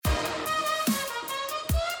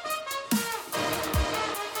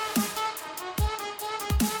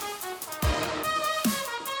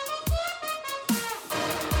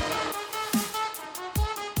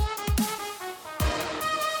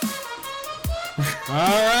All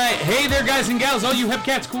right. Hey there, guys and gals, all you hep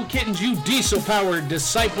cats, cool kittens, you diesel-powered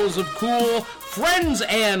disciples of cool, friends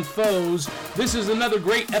and foes. This is another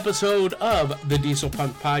great episode of the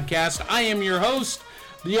Dieselpunk Podcast. I am your host,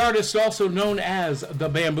 the artist also known as the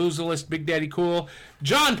Bamboozlist, Big Daddy Cool,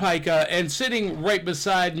 John Pica, and sitting right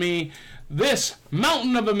beside me, this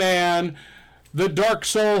mountain of a man, the Dark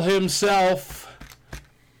Soul himself.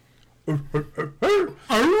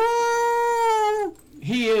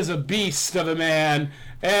 He is a beast of a man.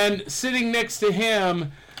 And sitting next to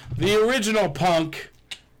him, the original punk,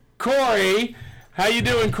 Corey. How you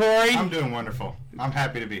doing, Corey? I'm doing wonderful. I'm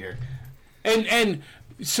happy to be here. And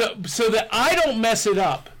so that I don't mess it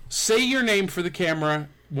up, say your name for the camera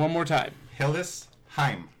one more time.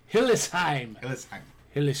 Hillesheim. Hillesheim. Hillesheim.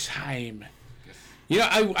 Hillesheim. Yes. You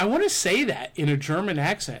know, I want to say that in a German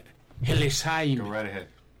accent. Hillesheim. Go right ahead.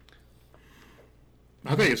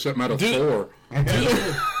 I think it's something out of Thor.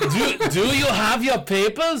 Do you have your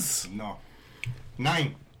papers? No.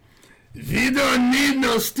 9. You don't need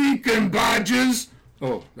no stinking badges.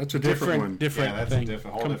 Oh, that's a different one. Different Yeah, that's thing. a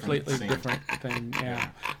whole completely different thing. Yeah.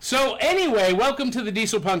 So anyway, welcome to the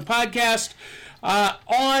Dieselpunk Podcast.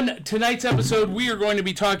 On tonight's episode, we are going to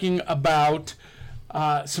be talking about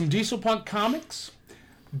some Dieselpunk comics,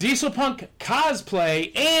 Dieselpunk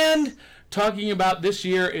cosplay, and talking about this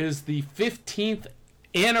year is the 15th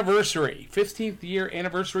year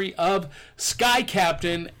anniversary of Sky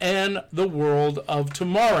Captain and the World of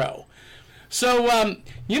Tomorrow. So,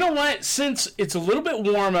 you know what? Since it's a little bit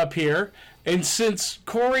warm up here, and since,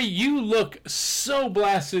 Corey, you look so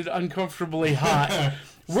blasted uncomfortably hot,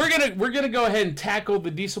 we're gonna go ahead and tackle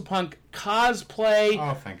the Dieselpunk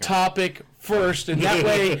cosplay topic first, and that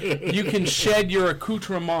way you can shed your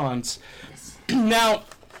accoutrements. Now,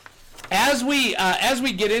 as we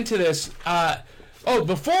get into this,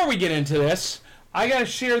 before we get into this, I gotta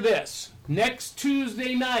share this. Next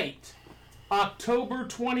Tuesday night, October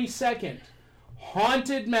 22nd,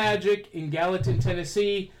 Haunted Magic in Gallatin,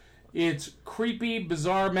 Tennessee. It's creepy,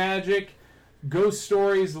 bizarre magic, ghost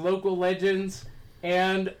stories, local legends,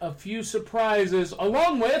 and a few surprises,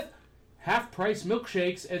 along with half-price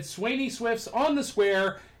milkshakes at Swaney Swift's on the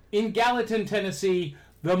Square in Gallatin, Tennessee,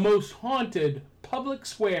 the most haunted public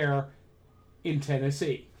square in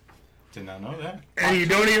Tennessee. Did not know that. And you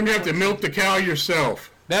don't even have to milk the cow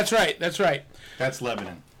yourself. That's right. That's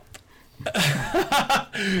Lebanon.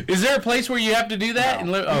 Is there a place where you have to do that?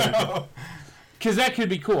 No. Because that could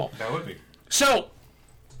be cool. That would be. So,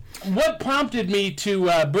 what prompted me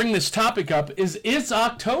to bring this topic up is it's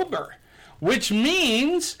October, which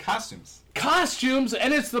means costumes,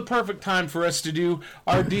 and it's the perfect time for us to do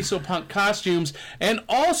our Dieselpunk costumes, and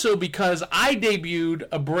also because I debuted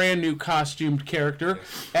a brand new costumed character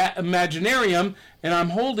at Imaginarium, and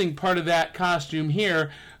I'm holding part of that costume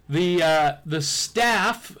here, the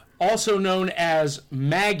staff, also known as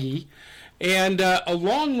Maggie, and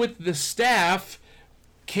along with the staff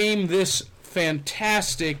came this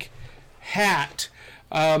fantastic hat.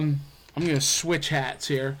 I'm going to switch hats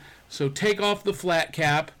here. So take off the flat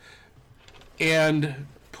cap and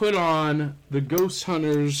put on the Ghost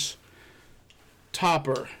Hunters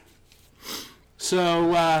topper.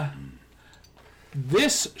 So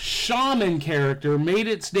this shaman character made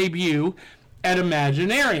its debut at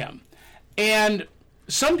Imaginarium. And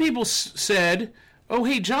some people said, "Oh,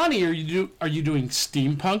 hey Johnny, are you doing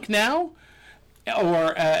steampunk now?"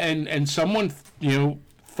 Or and someone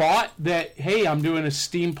thought that, hey, I'm doing a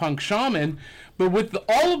steampunk shaman, but with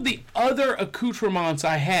all of the other accoutrements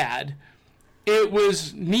I had, it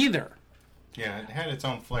was neither. Yeah, it had its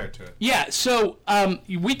own flair to it. Yeah, so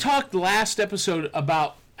we talked last episode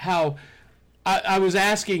about how I was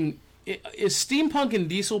asking, is steampunk and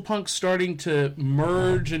dieselpunk starting to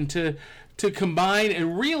merge and to combine?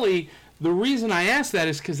 And really, the reason I asked that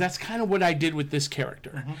is because that's kind of what I did with this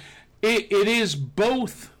character. Mm-hmm. It is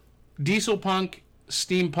both dieselpunk,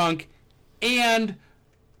 steampunk, and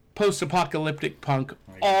post-apocalyptic punk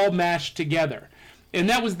all mashed together. And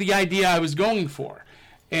that was the idea I was going for.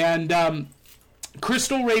 And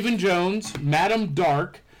Crystal Raven Jones, Madam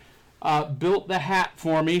Dark, built the hat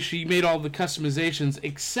for me. She made all the customizations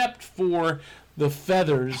except for the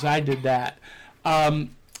feathers. I did that. And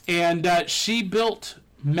she built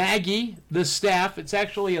Maggie, the staff. It's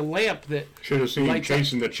actually a lamp that should have seen him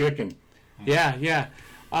chasing the chicken. Yeah.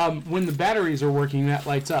 When the batteries are working, that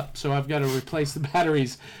lights up. So I've got to replace the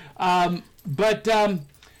batteries. But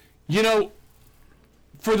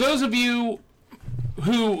for those of you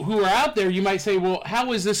who are out there, you might say, well,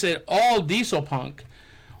 how is this at all dieselpunk?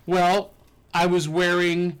 Well, I was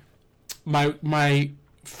wearing my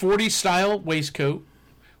 40s style waistcoat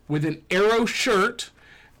with an arrow shirt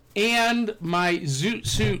and my zoot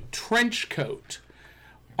suit trench coat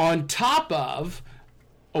on top of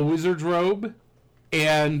a wizard's robe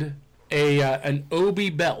and an Obi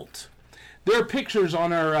belt. There are pictures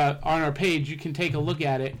on our page. You can take a look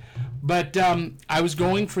at it. But I was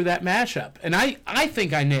going for that mashup, and I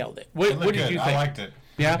think I nailed it. What did you think? I liked it.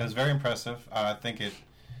 Yeah? It was very impressive. I think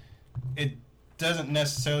it doesn't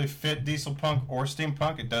necessarily fit Dieselpunk or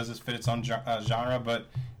Steampunk. It does fit its own genre, but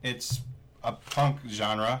it's a punk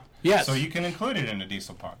genre. Yes. So you can include it in a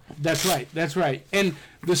Dieselpunk. That's right. And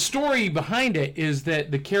the story behind it is that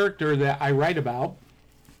the character that I write about,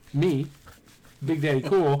 me, Big Daddy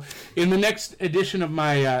Cool, in the next edition of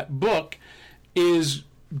my book, is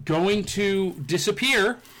going to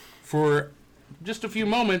disappear for just a few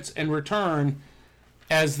moments and return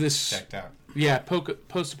as this Checked out. Yeah,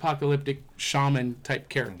 post-apocalyptic shaman type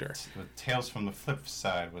character. The Tales from the Flip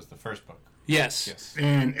Side was the first book. Yes.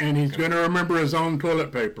 And he's going to remember his own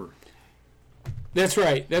toilet paper. That's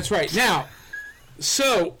right. Now,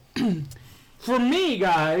 so for me,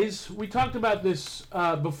 guys, we talked about this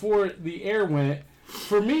before the air went.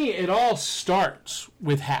 For me, it all starts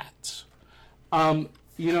with hats.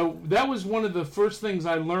 That was one of the first things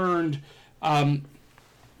I learned.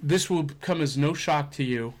 This will come as no shock to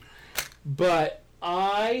you, but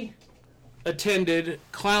I attended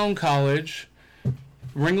clown college,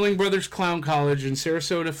 Ringling Brothers Clown College in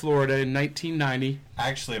Sarasota, Florida in 1990. I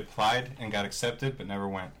actually applied and got accepted, but never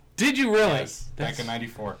went. Did you really? Yes, back in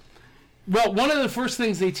 94. Well, one of the first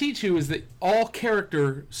things they teach you is that all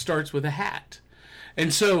character starts with a hat.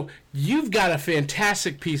 And so you've got a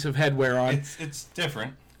fantastic piece of headwear on. It's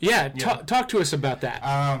different. Yeah, talk to us about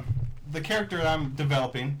that. The character that I'm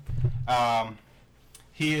developing,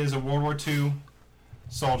 he is a World War II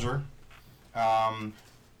soldier.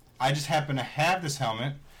 I just happen to have this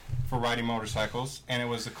helmet for riding motorcycles, and it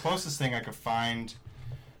was the closest thing I could find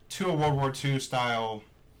to a World War II style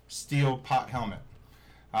steel pot helmet.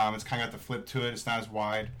 It's kind of got the flip to it. It's not as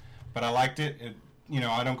wide, but I liked it.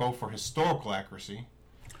 I don't go for historical accuracy.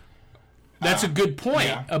 That's a good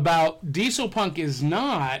point about Dieselpunk is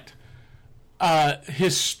not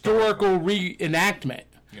historical reenactment.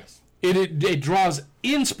 Yes. It draws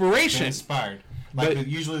inspiration. It's inspired.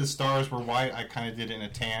 Usually the stars were white. I kind of did it in a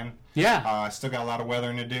tan. Yeah. I still got a lot of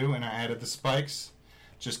weathering to do, and I added the spikes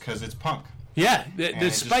just because it's punk. Yeah, the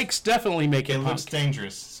spikes definitely make it punk. It looks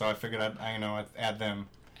dangerous, so I figured I'd add them.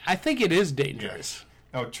 I think it is dangerous.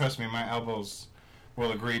 Yeah. Oh, trust me, my elbows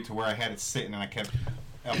will agree to where I had it sitting, and I kept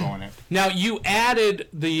elbowing it. Now, you added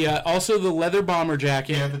also the leather bomber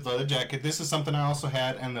jacket. Yeah, the leather jacket. This is something I also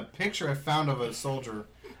had, and the picture I found of a soldier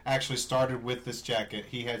actually started with this jacket.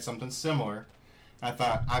 He had something similar. I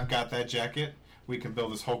thought, I've got that jacket. We can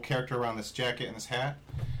build this whole character around this jacket and this hat.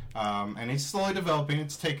 And he's slowly developing.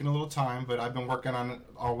 It's taking a little time, but I've been working on it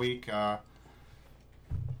all week. I'm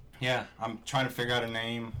trying to figure out a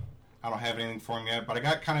name. I don't have anything for him yet, but I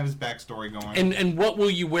got kind of his backstory going. And what will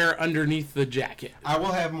you wear underneath the jacket? I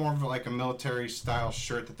will have more of like a military-style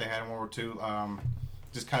shirt that they had in World War II.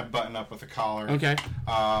 Just kind of button up with a collar. Okay.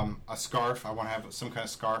 A scarf. I want to have some kind of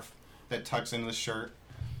scarf that tucks into the shirt.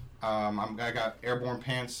 I got airborne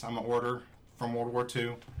pants I'm going to order from World War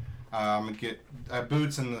II. I'm going to get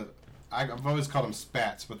boots and I've always called them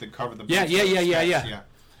spats, but they cover the boots. Yeah.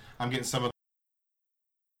 I'm getting some of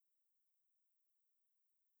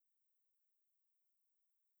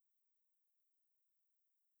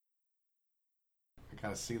I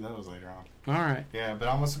got to see those later on. All right. Yeah, but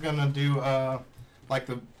I'm also going to do like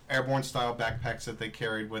the airborne style backpacks that they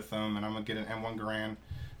carried with them, and I'm going to get an M1 Garand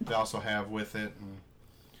they also have with it, and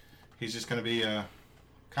he's just going to be a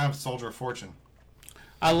kind of a soldier of fortune.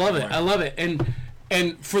 I love it. I love it.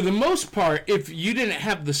 And for the most part, if you didn't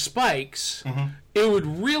have the spikes, it would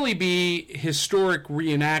really be historic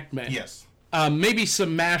reenactment. Yes. Maybe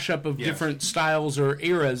some mashup of different styles or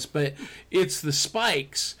eras, but it's the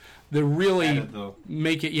spikes that really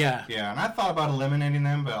make it, Yeah, and I thought about eliminating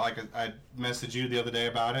them, but like I messaged you the other day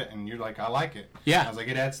about it, and you're like, I like it. Yeah. I was like,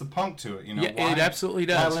 it adds the punk to it. Yeah, it absolutely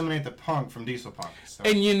does. Why eliminate the punk from Dieselpunk? So.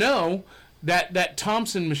 And that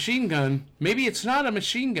Thompson machine gun, maybe it's not a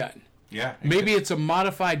machine gun. Yeah. Maybe it's a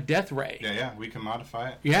modified death ray. Yeah, we can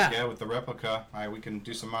modify it. Yeah. Yeah, with the replica, we can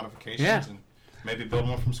do some modifications and maybe build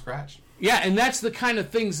one from scratch. Yeah, and that's the kind of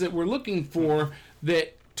things that we're looking for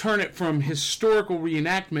that turn it from historical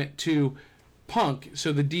reenactment to punk,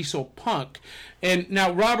 so the Diesel Punk. And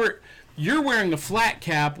now, Robert, you're wearing a flat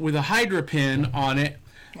cap with a Hydra pin on it.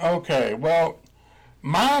 Okay, well,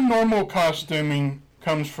 my normal costuming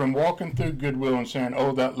comes from walking through Goodwill and saying,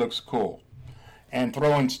 oh, that looks cool, and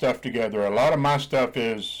throwing stuff together. A lot of my stuff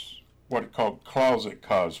is what it called closet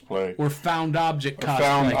cosplay. Or found object cosplay.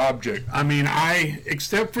 Found object. I mean,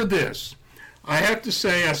 except for this, I have to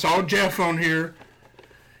say, I saw Jeff on here.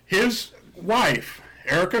 His wife,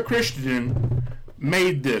 Erica Christian,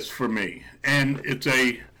 made this for me. And it's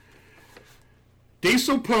a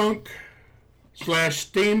Dieselpunk /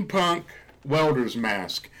 steampunk welder's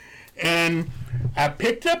mask. And I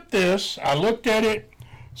picked up this, I looked at it,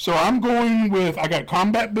 so I'm going with, I got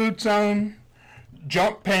combat boots on,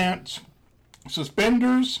 jump pants,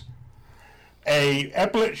 suspenders, a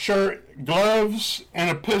epaulet shirt, gloves, and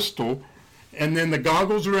a pistol, and then the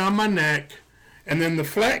goggles around my neck, and then the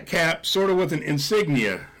flat cap sort of with an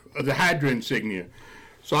insignia, the Hydra insignia.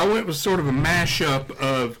 So I went with sort of a mashup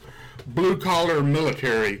of blue-collar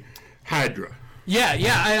military Hydra. Yeah,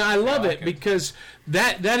 I love it because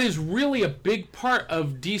that is really a big part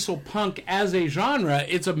of Dieselpunk as a genre.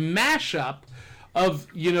 It's a mashup of,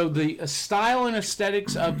 the style and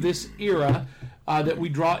aesthetics of this era that we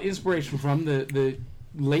draw inspiration from, the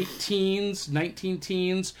late teens,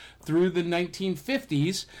 19-teens, through the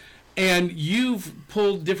 1950s. And you've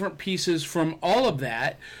pulled different pieces from all of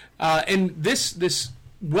that. And this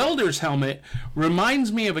welder's helmet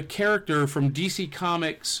reminds me of a character from DC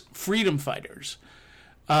Comics' Freedom Fighters.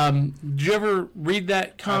 Did you ever read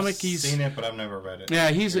that comic? I've seen it, but I've never read it.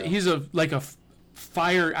 Yeah, he's a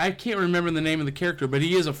fire. I can't remember the name of the character, but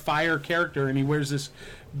he is a fire character, and he wears this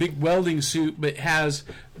big welding suit, but has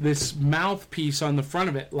this mouthpiece on the front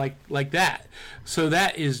of it, like that. So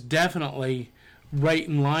that is definitely right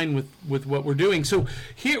in line with what we're doing. So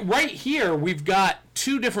right here, we've got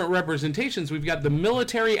two different representations. We've got the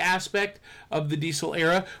military aspect of the Diesel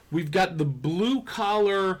era. We've got the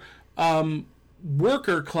blue-collar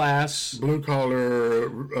worker class. Blue-collar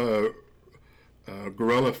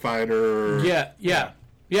guerrilla fighter.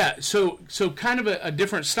 Yeah. So kind of a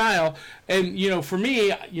different style. And, for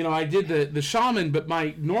me, I did the shaman, but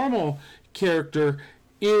my normal character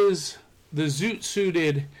is the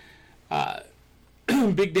zoot-suited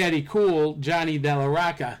Big Daddy Cool Johnny Della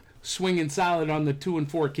Rocca, swinging solid on the 2 and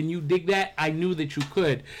 4. Can you dig that? I knew that you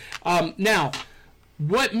could. Now,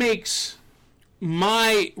 what makes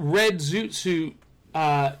my red zoot suit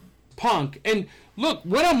punk, and look,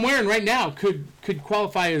 what I'm wearing right now could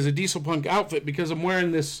qualify as a Dieselpunk outfit because I'm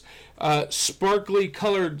wearing this sparkly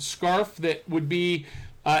colored scarf that would be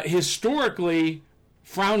historically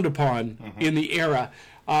frowned upon in the era.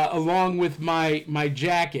 Along with my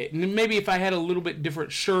jacket. And maybe if I had a little bit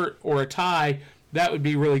different shirt or a tie, that would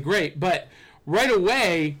be really great. But right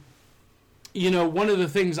away, one of the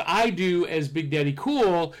things I do as Big Daddy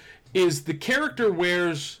Cool is the character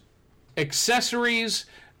wears accessories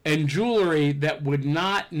and jewelry that would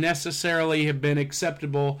not necessarily have been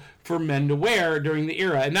acceptable for men to wear during the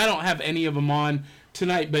era. And I don't have any of them on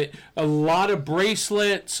tonight, but a lot of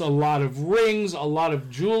bracelets, a lot of rings, a lot of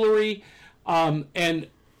jewelry, and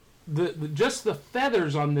just the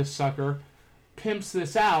feathers on this sucker pimps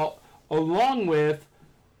this out, along with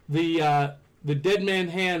the Dead Man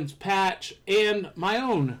Hands patch and my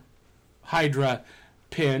own Hydra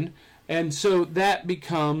pin, and so that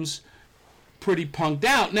becomes pretty punked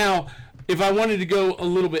out. Now, if I wanted to go a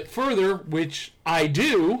little bit further, which I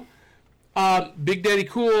do, Big Daddy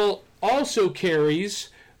Cool also carries,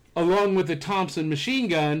 along with the Thompson machine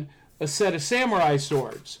gun, a set of samurai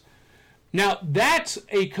swords. Now, that's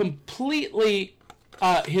a completely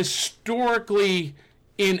historically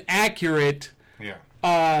inaccurate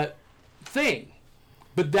thing.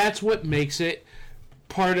 But that's what makes it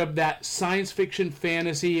part of that science fiction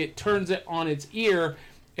fantasy. It turns it on its ear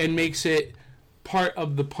and makes it part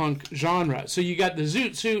of the punk genre. So you got the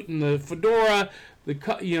zoot suit and the fedora,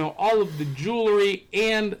 all of the jewelry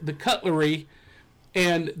and the cutlery,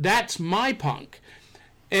 and that's my punk.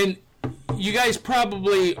 And you guys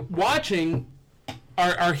probably watching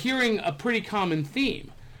are hearing a pretty common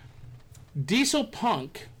theme.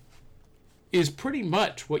 Dieselpunk is pretty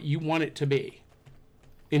much what you want it to be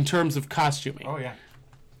in terms of costuming. Oh, yeah.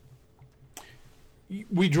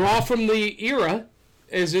 We draw from the era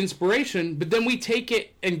as inspiration, but then we take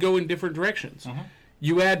it and go in different directions. Uh-huh.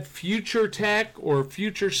 You add future tech or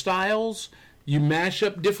future styles. You mash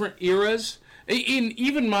up different eras. In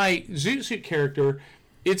even my Zoot Suit character,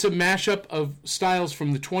 it's a mashup of styles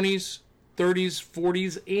from the 20s, 30s,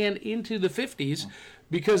 40s, and into the 50s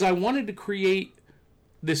because I wanted to create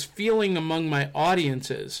this feeling among my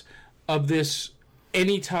audiences of this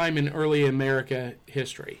anytime in early America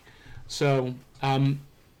history. So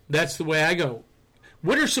that's the way I go.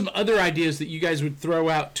 What are some other ideas that you guys would throw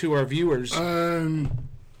out to our viewers?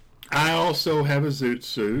 I also have a Zoot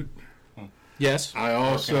Suit. Yes. I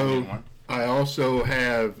also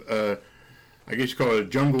have. I guess you call it a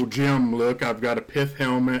jungle gym look. I've got a pith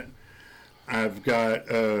helmet. I've got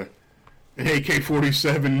an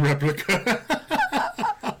AK-47 replica.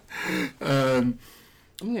 I'm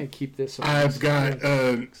going to keep this on. I've got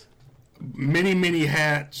many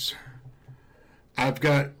hats. I've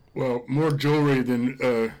got, more jewelry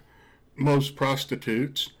than most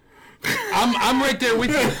prostitutes. I'm right there with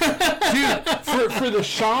you. Dude, for the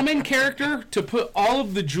shaman character, to put all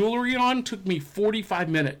of the jewelry on took me 45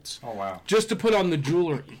 minutes. Oh, wow. Just to put on the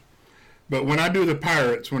jewelry. But when I do the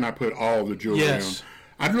pirates, when I put all the jewelry on,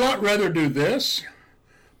 I'd a lot rather do this,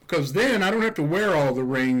 because then I don't have to wear all the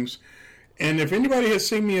rings. And if anybody has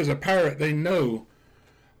seen me as a pirate, they know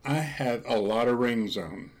I have a lot of rings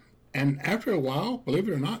on. And after a while, believe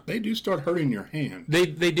it or not, they do start hurting your hand. They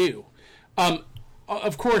do.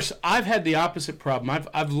 Of course, I've had the opposite problem.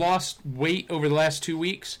 I've lost weight over the last 2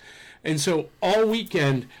 weeks, and so all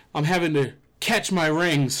weekend I'm having to catch my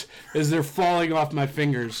rings as they're falling off my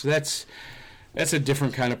fingers. That's a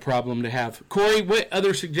different kind of problem to have. Corey, what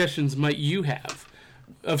other suggestions might you have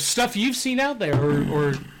of stuff you've seen out there,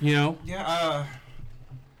 or you know? Yeah,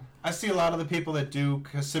 I see a lot of the people that do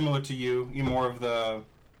similar to you. You more of the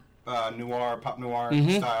noir, pop noir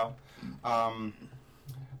style.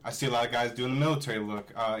 I see a lot of guys doing the military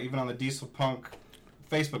look. Even on the Dieselpunk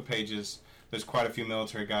Facebook pages, there's quite a few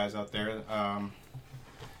military guys out there.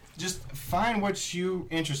 Just find what you're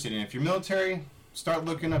interested in. If you're military, start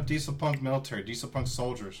looking up Dieselpunk military, Dieselpunk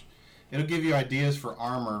soldiers. It'll give you ideas for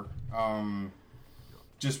armor.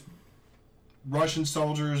 Just Russian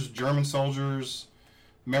soldiers, German soldiers,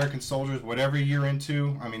 American soldiers, whatever you're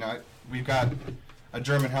into. I mean, we've got a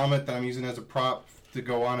German helmet that I'm using as a prop to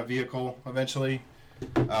go on a vehicle eventually.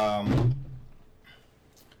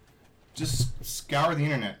 Just scour the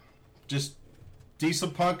internet. Just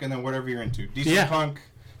Dieselpunk and then whatever you're into. Dieselpunk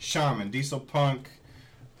shaman, Dieselpunk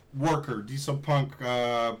worker,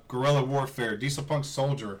 Dieselpunk guerrilla warfare, Dieselpunk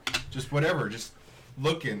soldier. Just whatever. Just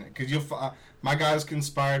look in it. Because my guy was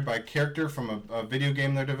inspired by a character from a video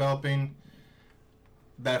game they're developing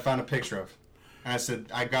that I found a picture of. And I said,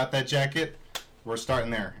 I got that jacket. We're starting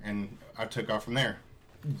there. And I took off from there.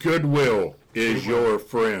 Goodwill is your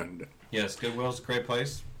friend. Yes, Goodwill's a great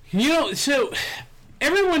place. You know, so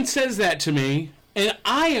everyone says that to me, and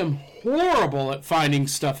I am horrible at finding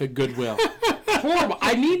stuff at Goodwill. Horrible.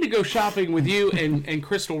 I need to go shopping with you and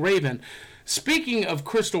Crystal Raven. Speaking of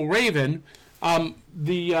Crystal Raven,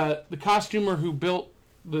 the costumer who built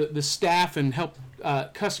the staff and helped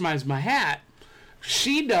customize my hat,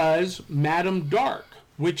 she does Madame Dark,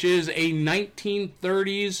 which is a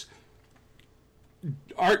 1930s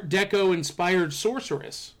Art Deco inspired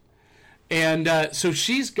sorceress. And so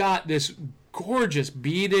she's got this gorgeous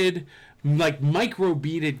beaded, like micro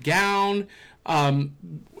beaded gown, and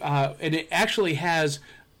it actually has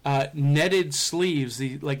netted sleeves,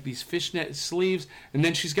 these fishnet sleeves, and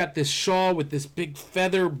then she's got this shawl with this big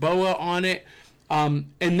feather boa on it, and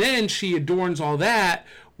then she adorns all that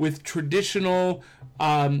with traditional,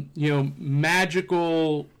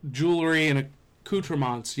 magical jewelry and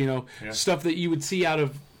accoutrements, stuff that you would see out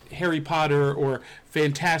of Harry Potter or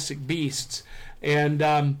Fantastic Beasts. And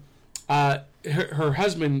her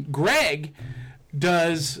husband, Greg,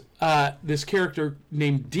 does this character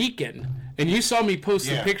named Deacon. And you saw me post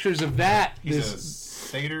the pictures of that. He's a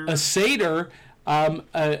satyr. A satyr,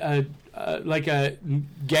 like a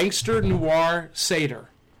gangster noir satyr.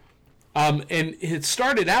 And it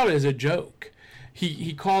started out as a joke.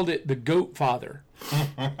 He called it the Goat Father.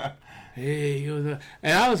 Hey, and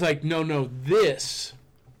I was like, no, this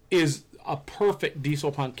is a perfect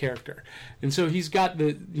Dieselpunk character. And so he's got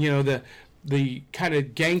the kind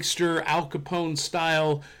of gangster Al Capone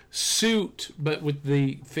style suit, but with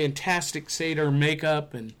the fantastic satyr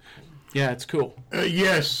makeup, and it's cool.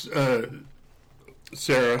 Yes,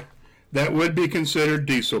 Sarah, that would be considered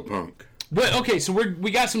Dieselpunk. But, okay, so we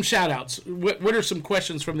got some shout-outs. What are some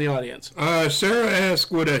questions from the audience? Sarah asked,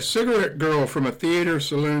 would a cigarette girl from a theater,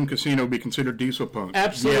 saloon, casino be considered Dieselpunk?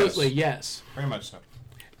 Absolutely, yes. Very much so.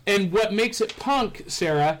 And what makes it punk,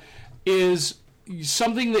 Sarah, is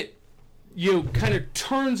something that kind of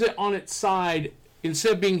turns it on its side.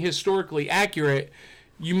 Instead of being historically accurate,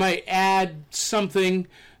 you might add something.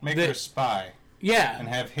 Make her a spy. Yeah. And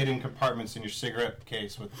have hidden compartments in your cigarette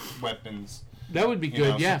case with weapons. That would be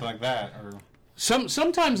good, something like that. Or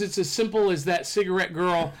sometimes it's as simple as that cigarette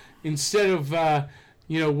girl, instead of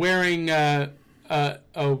wearing a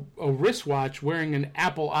wristwatch, wearing an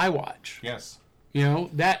Apple iWatch. Yes.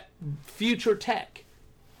 That future tech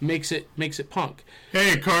makes it punk.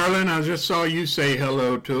 Hey, Carlin, I just saw you say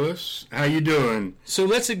hello to us. How you doing? So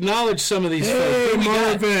let's acknowledge some of these hey, folks. Hey,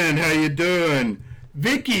 Marvin, how you doing?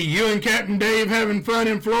 Vicky, you and Captain Dave having fun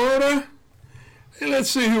in Florida? Hey, let's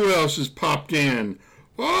see who else has popped in.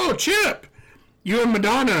 Oh, Chip, you and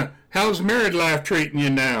Madonna, how's married life treating you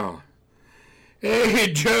now?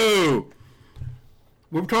 Hey, Joe,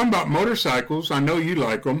 we're talking about motorcycles. I know you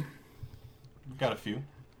like them. Got a few.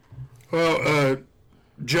 Well,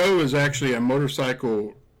 Joe is actually a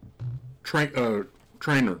motorcycle trainer.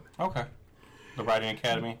 Okay. The Riding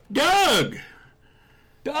Academy. Doug,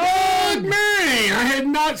 man, I had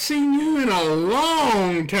not seen you in a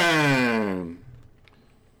long time.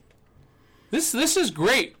 This is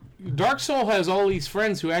great. Dark Soul has all these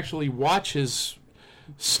friends who actually watch his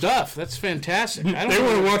stuff. That's fantastic. I don't They know.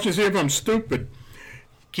 want to watch and see if I'm stupid.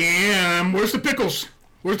 Cam, where's the pickles?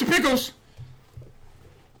 Where's the pickles?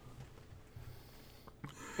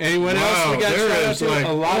 Anyone else? We got there shout out is to like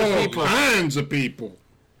a lot of all people. kinds of people.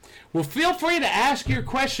 Well, feel free to ask your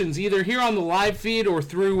questions either here on the live feed or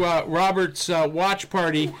through Robert's watch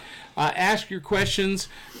party. Ask your questions,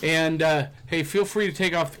 and hey, feel free to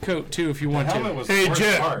take off the coat too if you want helmet to. was Hey, the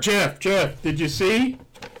worst part. Jeff, did you see?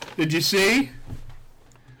 Did you see?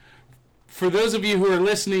 For those of you who are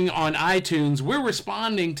listening on iTunes, we're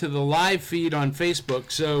responding to the live feed on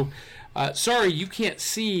Facebook. So, sorry you can't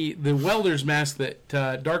see the welder's mask that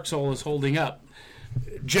Dark Soul is holding up.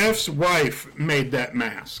 Jeff's wife made that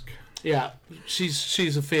mask. Yeah,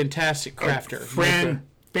 she's a fantastic crafter.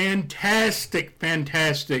 Fantastic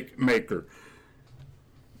maker.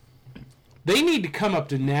 They need to come up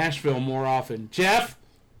to Nashville more often. Jeff,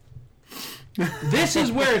 this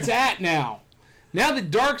is where it's at now. Now that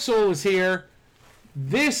Dark Soul is here,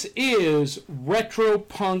 this is Retro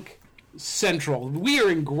Punk Central. We are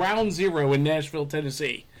in ground zero in Nashville,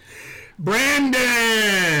 Tennessee.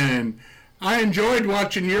 Brandon! I enjoyed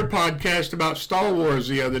watching your podcast about Star Wars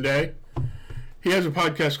the other day. He has a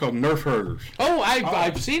podcast called Nerf Herders. Oh,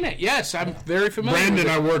 I've seen it. Yes, I'm very familiar Brandon with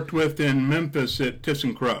it. I worked with in Memphis at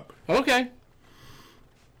ThyssenKrupp. Okay.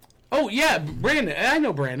 Oh, yeah, Brandon. I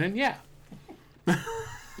know Brandon, yeah.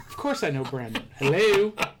 Of course I know Brandon.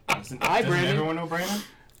 Hello. Doesn't Brandon. everyone know Brandon?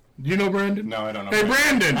 Do you know Brandon? No, I don't know. Hey,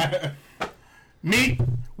 Brandon!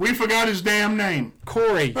 We forgot his damn name.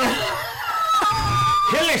 Corey.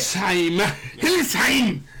 Hillesheim.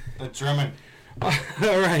 Hillesheim! The German.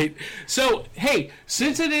 All right. So, hey,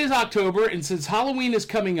 since it is October and since Halloween is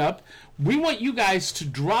coming up, we want you guys to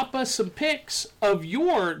drop us some pics of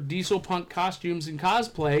your Dieselpunk costumes and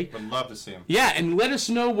cosplay. Would love to see him. Yeah, and let us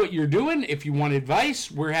know what you're doing. If you want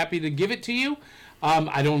advice, we're happy to give it to you.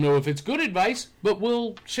 I don't know if it's good advice, but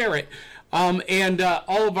we'll share it. And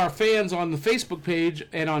all of our fans on the Facebook page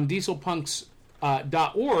and on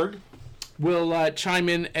dieselpunks.org will chime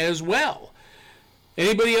in as well.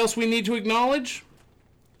 Anybody else we need to acknowledge?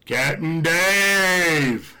 Captain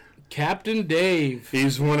Dave! Captain Dave.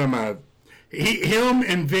 He's one of my... him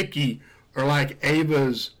and Vicky are like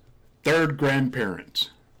Ava's third grandparents.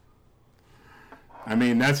 I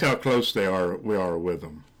mean, that's how close we are with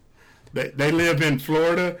them. They live in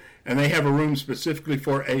Florida, and they have a room specifically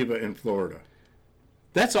for Ava in Florida.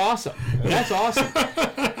 That's awesome. That's awesome.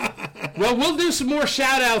 Well, we'll do some more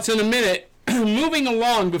shout-outs in a minute. Moving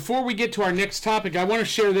along, before we get to our next topic, I want to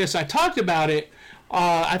share this. I talked about it,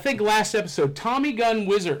 I think, last episode. Tommy Gun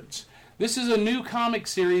Wizards. This is a new comic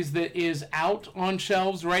series that is out on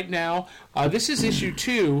shelves right now. This is issue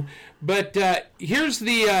 2, but here's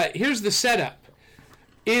the setup.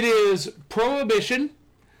 It is Prohibition.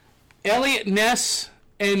 Elliot Ness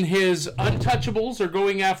and his Untouchables are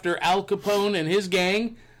going after Al Capone and his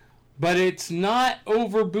gang, but it's not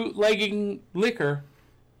over bootlegging liquor.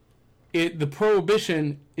 The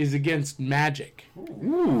Prohibition is against magic.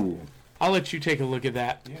 Ooh. I'll let you take a look at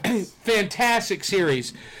that. Yes. Fantastic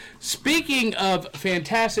series. Speaking of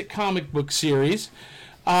fantastic comic book series,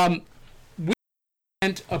 we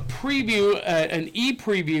sent a preview, an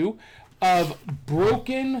e-preview of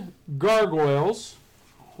Broken Gargoyles.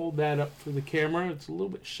 Hold that up for the camera. It's a little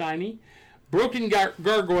bit shiny. Broken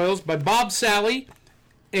Gargoyles by Bob Sally,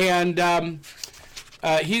 and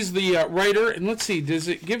he's the writer. And let's see, does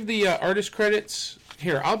it give the artist credits?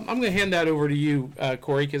 Here, I'm going to hand that over to you,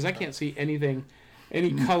 Corey, because I can't see any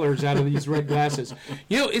colors out of these red glasses.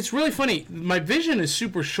 You know, it's really funny. My vision is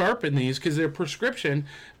super sharp in these because they're prescription,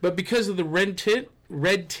 but because of the red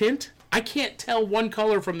tint, I can't tell one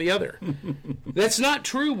color from the other. That's not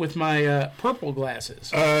true with my purple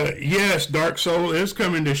glasses. Yes, Dark Soul is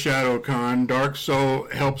coming to ShadowCon. Dark Soul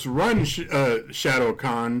helps run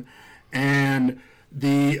ShadowCon, and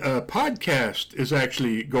the podcast is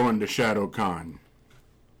actually going to ShadowCon.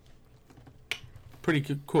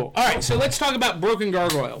 Pretty cool. All right, so let's talk about Broken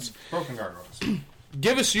Gargoyles. Broken Gargoyles.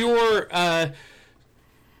 Give us your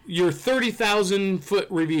your 30,000-foot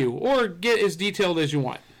review, or get as detailed as you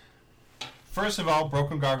want. First of all,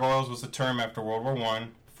 broken gargoyles was a term after World War I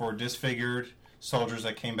for disfigured soldiers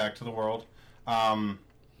that came back to the world.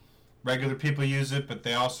 Regular people use it, but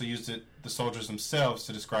they also used it, the soldiers themselves,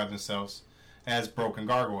 to describe themselves as broken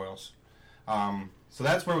gargoyles. So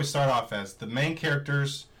that's where we start off as. The main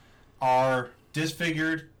characters are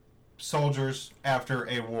disfigured soldiers after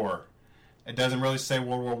a war. It doesn't really say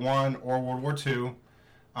World War I or World War II.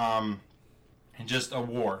 And just a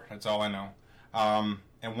war. That's all I know.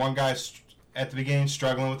 And one guy's at the beginning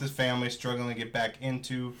struggling with his family, struggling to get back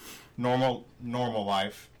into normal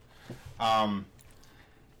life. And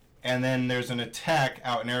then there's an attack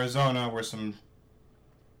out in Arizona where some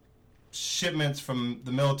shipments from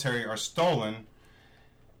the military are stolen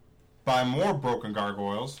by more broken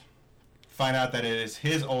gargoyles. Find out that it is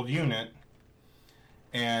his old unit,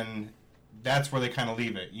 and that's where they kind of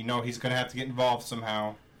leave it. You know he's going to have to get involved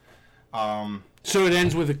somehow. So it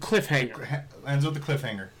ends with a cliffhanger. Ends with a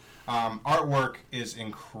cliffhanger. Artwork is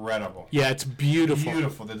incredible. Yeah, it's beautiful.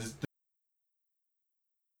 Beautiful.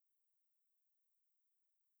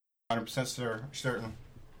 100% certain.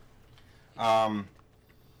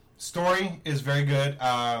 Story is very good.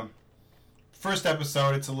 First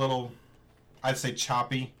episode, it's a little, I'd say,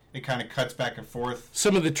 choppy. It kind of cuts back and forth.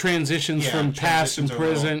 Some of the transitions from past and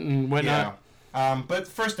present and whatnot. Yeah. But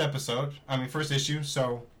first issue,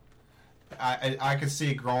 so I could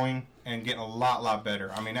see it growing and getting a lot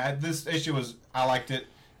better. I mean, this issue I liked it.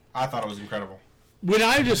 I thought it was incredible. When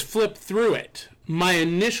I just flipped through it, my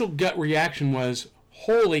initial gut reaction was,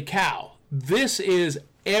 holy cow, this is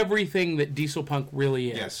everything that Dieselpunk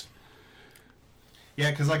really is. Yes.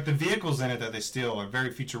 Yeah, because like the vehicles in it that they steal are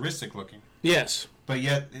very futuristic looking. Yes. But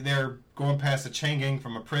yet they're going past a chain gang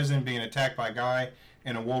from a prison, being attacked by a guy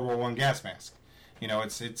in a World War I gas mask. You know,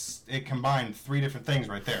 it combined three different things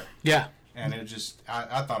right there. Yeah. And it just,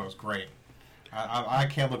 I thought it was great. I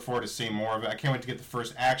can't look forward to seeing more of it. I can't wait to get the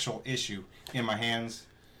first actual issue in my hands.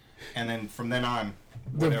 And then from then on,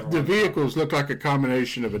 whatever. The vehicles look like a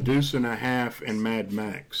combination of a Deuce and a Half and Mad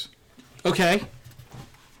Max. Okay.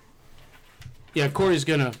 Yeah, Corey's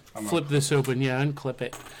going to flip this open. Yeah, unclip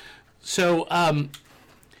it. So,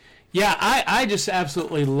 yeah, I just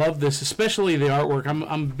absolutely love this, especially the artwork.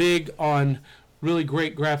 I'm big on really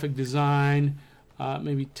great graphic design.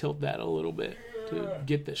 Maybe tilt that a little bit to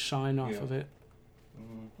get the shine off of it.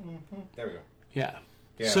 There we go. Yeah.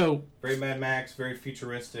 So very Mad Max, very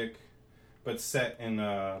futuristic, but set in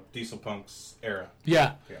Dieselpunk's era.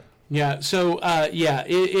 Yeah. So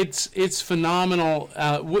it's phenomenal.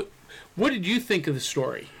 What did you think of the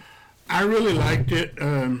story? I really liked it.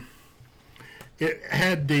 It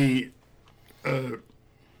had the what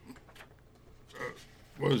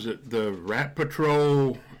was it? The Rat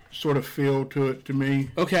Patrol sort of feel to it to me.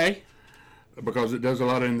 Okay. Because it does a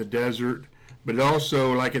lot in the desert, but it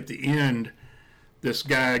also, like at the end, this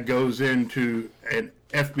guy goes into an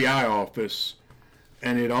FBI office,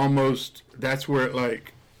 and it almost, that's where it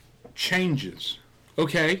like changes.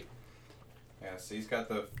 Okay. Yeah, so he's got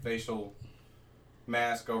the facial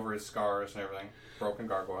mask over his scars and everything. Broken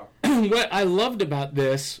gargoyle. What I loved about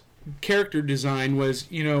this character design was,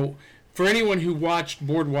 you know, for anyone who watched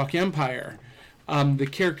Boardwalk Empire, the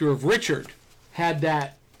character of Richard had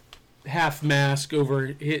that half mask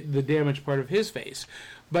over the damaged part of his face.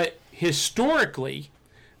 But historically,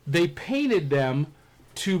 they painted them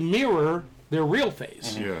to mirror their real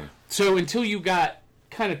face. Yeah. So until you got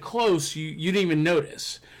kind of close, you didn't even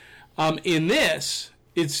notice. In this,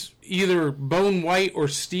 it's either bone white or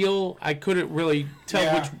steel. I couldn't really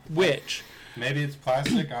tell which. Maybe it's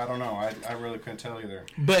plastic. I don't know. I really couldn't tell either.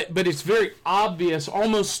 But it's very obvious,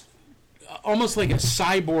 almost like a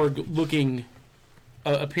cyborg-looking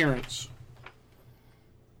appearance.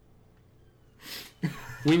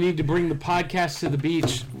 We need to bring the podcast to the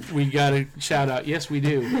beach. We got to shout out. Yes, we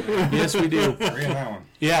do. Yes, we do. That one.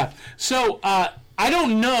 Yeah. So I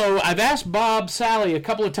don't know. I've asked Bob Sally a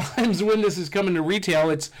couple of times when this is coming to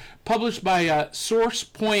retail. It's published by Source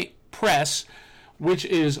Point Press, which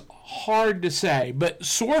is hard to say. But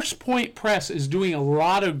Source Point Press is doing a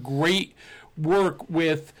lot of great work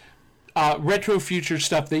with retro future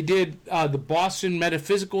stuff. They did the Boston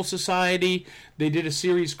Metaphysical Society. They did a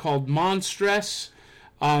series called Monstress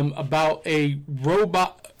about a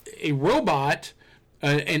robot,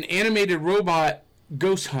 an animated robot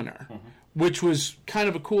ghost hunter, which was kind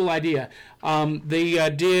of a cool idea. They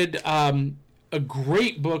did a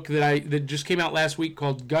great book that just came out last week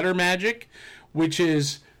called Gutter Magic, which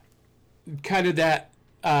is kind of that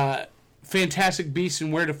Fantastic Beasts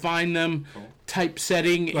and Where to Find Them type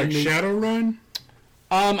setting. Like Shadowrun?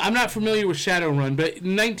 I'm not familiar with Shadowrun, but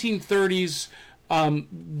 1930s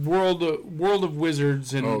World of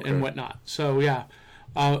Wizards and whatnot. So yeah,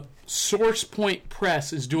 Source Point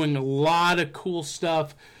Press is doing a lot of cool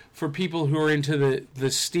stuff for people who are into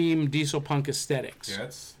the Steam Dieselpunk aesthetics. Yeah,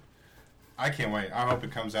 I can't wait. I hope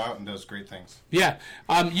it comes out and does great things. Yeah,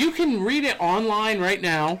 you can read it online right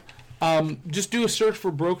now. Just do a search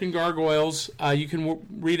for Broken Gargoyles. You can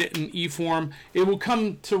read it in e-form. It will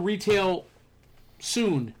come to retail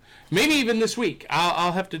soon. Maybe even this week.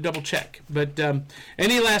 I'll have to double check. But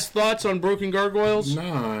any last thoughts on Broken Gargoyles?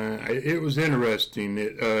 No, it was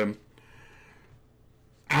interesting.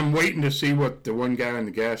 I'm waiting to see what the one guy in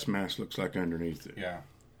the gas mask looks like underneath it. Yeah.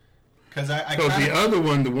 Because the other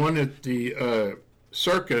one, the one at the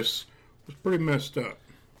circus, was pretty messed up.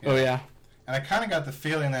 Yeah. Oh, yeah. And I kind of got the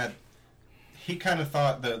feeling that he kind of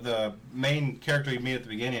thought the main character you meet at the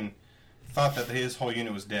beginning thought that his whole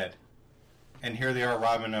unit was dead. And here they are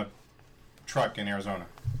robbing a truck in Arizona.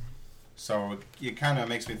 So it kind of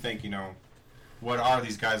makes me think, what are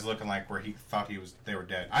these guys looking like where he thought they were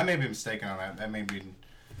dead? I may be mistaken on that. That may be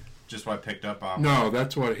just what I picked up on. No,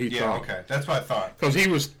 that's what he thought. Yeah, okay. That's what I thought. Because he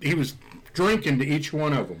was drinking to each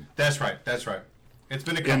one of them. That's right. It's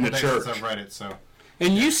been a couple days since I've read it, so.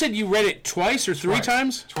 And you said you read it twice or three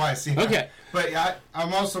times? Twice, yeah. Okay. But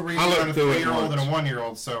I'm also reading on a 3-year-old and a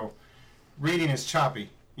 1-year-old, so reading is choppy.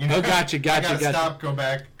 Oh, gotcha. I gotta stop, go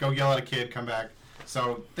back, go yell at a kid, come back.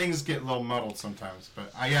 So things get a little muddled sometimes.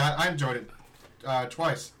 But I enjoyed it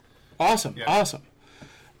twice. Awesome, yeah. Awesome.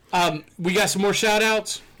 We got some more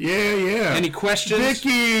shout-outs? Yeah. Any questions?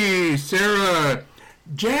 Vicky, Sarah,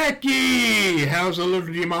 Jackie, how's the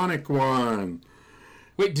little demonic one?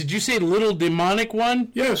 Wait, did you say little demonic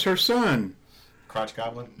one? Yes, her son. Crotch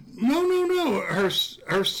Goblin? No. Her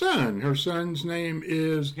son. Her son's name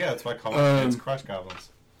is... Yeah, that's why I call it it's Crotch Goblins.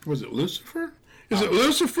 Was it Lucifer? Is it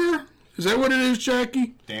Lucifer? Is that what it is,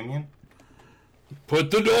 Jackie? Damien?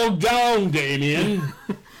 Put the dog down, Damien.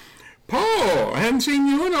 Paul, I haven't seen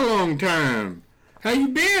you in a long time. How you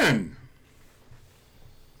been?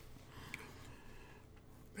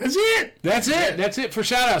 That's it. That's it for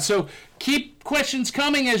shout-outs. So keep questions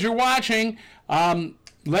coming as you're watching.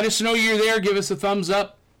 Let us know you're there. Give us a thumbs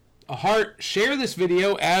up, a heart. Share this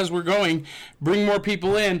video as we're going. Bring more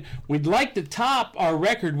people in. We'd like to top our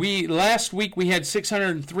record. Last week we had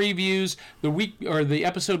 603 views. The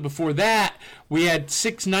episode before that we had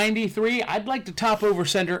 693. I'd like to top over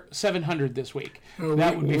 700 this week.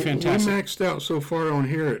 That would be fantastic. We maxed out so far on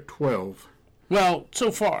here at 12. Well,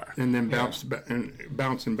 so far. And then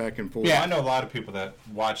bouncing back and forth. Yeah, I know a lot of people that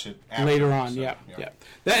watch it later on. So, yeah.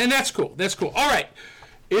 And that's cool. All right.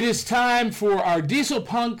 It is time for our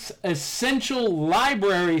Dieselpunk's Essential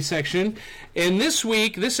Library section. And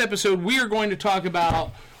this episode, we are going to talk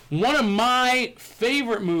about one of my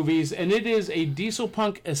favorite movies, and it is a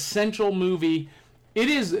Dieselpunk Essential movie. It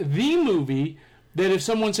is the movie that if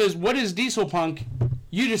someone says, what is Dieselpunk,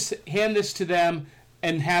 you just hand this to them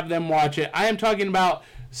and have them watch it. I am talking about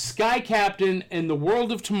Sky Captain and the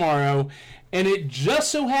World of Tomorrow, and it just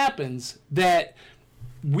so happens that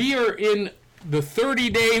we are in the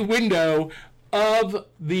 30-day window of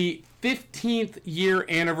the 15th year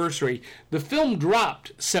anniversary. The film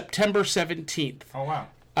dropped September 17th. Oh, wow.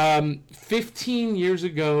 15 years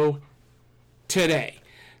ago today.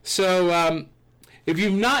 So if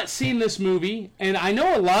you've not seen this movie, and I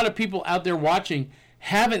know a lot of people out there watching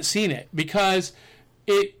haven't seen it because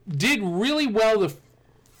it did really well the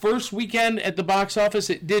first weekend at the box office.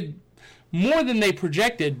 It did more than they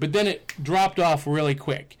projected, but then it dropped off really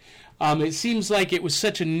quick. It seems like it was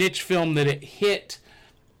such a niche film that it hit,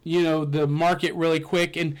 the market really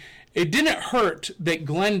quick. And it didn't hurt that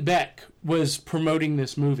Glenn Beck was promoting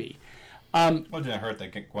this movie. Well, it didn't hurt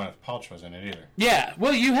that Gwyneth Paltrow's in it either. Yeah,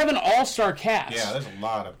 well, you have an all-star cast. Yeah, there's a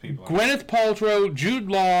lot of people. Gwyneth Paltrow, Jude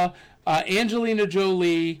Law, Angelina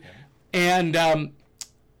Jolie, and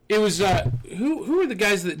it was who were the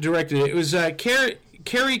guys that directed it? It was Carrie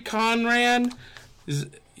Conran.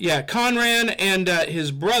 Conran and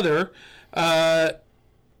his brother.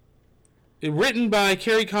 Written by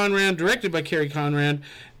Carrie Conran, directed by Carrie Conran.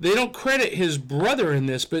 They don't credit his brother in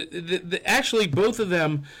this, but actually both of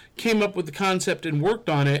them came up with the concept and worked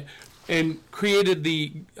on it and created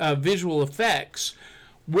the visual effects,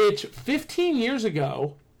 which 15 years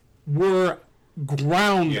ago were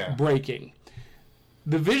groundbreaking. Yeah.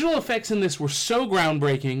 The visual effects in this were so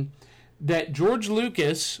groundbreaking that George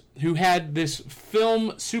Lucas, who had this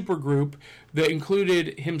film supergroup that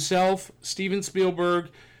included himself, Steven Spielberg,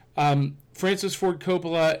 Francis Ford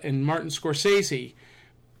Coppola, and Martin Scorsese,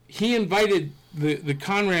 he invited the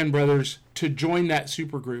Conran brothers to join that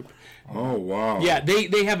supergroup. Oh, wow. Yeah,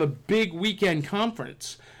 they have a big weekend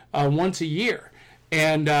conference once a year.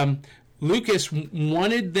 And Lucas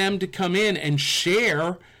wanted them to come in and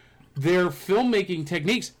share their filmmaking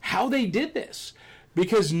techniques, how they did this,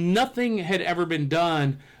 because nothing had ever been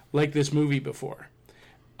done like this movie before.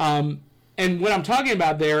 And what I'm talking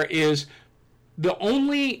about there is the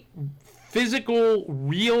only physical,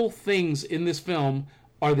 real things in this film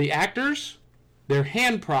are the actors, their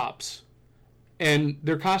hand props, and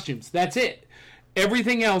their costumes. That's it.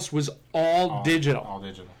 Everything else was all digital. All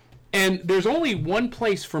digital. And there's only one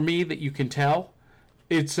place for me that you can tell.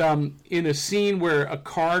 It's in a scene where a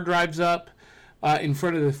car drives up in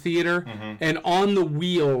front of the theater, and on the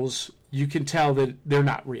wheels, you can tell that they're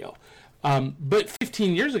not real. But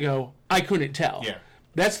 15 years ago, I couldn't tell. Yeah.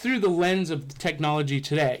 That's through the lens of technology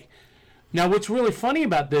today. Now, what's really funny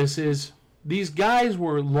about this is these guys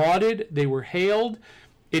were lauded, they were hailed.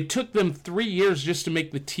 It took them 3 years just to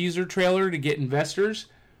make the teaser trailer to get investors.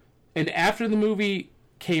 And after the movie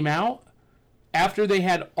came out, after they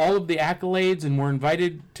had all of the accolades and were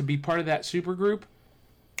invited to be part of that supergroup,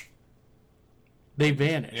 they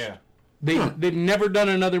vanished. Yeah. They've never done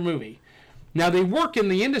another movie. Now, they work in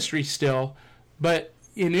the industry still, but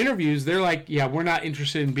in interviews, they're like, yeah, we're not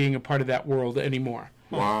interested in being a part of that world anymore.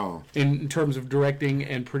 Wow. In terms of directing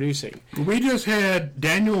and producing. We just had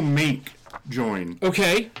Daniel Mink join.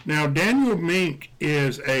 Okay. Now, Daniel Mink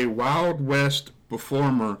is a Wild West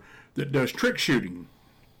performer that does trick shooting.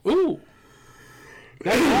 Ooh.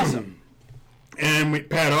 That's awesome. And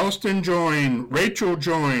Pat Austin joined, Rachel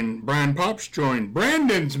joined, Brian Pops joined,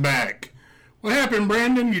 Brandon's back. What happened,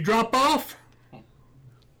 Brandon? You drop off?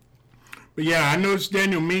 But yeah, I noticed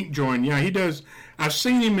Daniel Mink joined. Yeah, he does. I've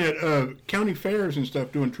seen him at county fairs and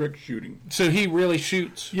stuff doing trick shooting. So he really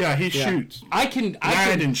shoots. Yeah, he shoots. I can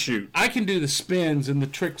shoot. I can do the spins and the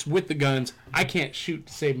tricks with the guns. I can't shoot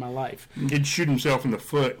to save my life. He'd shoot himself in the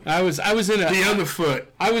foot. I was in The other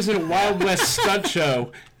foot. I was in a Wild West stunt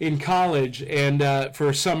show in college and for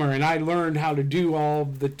a summer, and I learned how to do all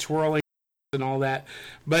the twirling and all that.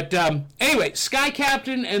 But anyway, Sky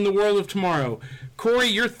Captain and the World of Tomorrow. Corey,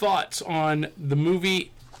 your thoughts on the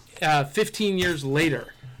movie 15 years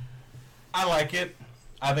later? I like it.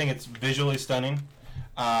 I think it's visually stunning.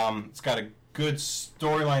 It's got a good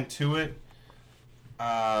storyline to it.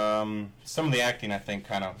 Some of the acting, I think,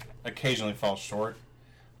 kind of occasionally falls short.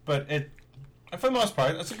 But for the most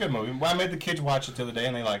part, it's a good movie. Well, I made the kids watch it the other day,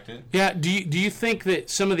 and they liked it. Yeah. Do you think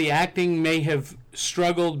that some of the acting may have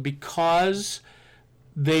struggled because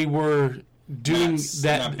they were doing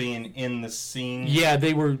not being in the scene? Yeah,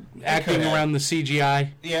 they were acting around the CGI.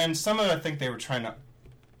 Yeah, and some of it I think they were trying to,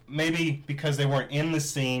 maybe because they weren't in the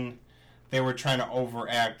scene, they were trying to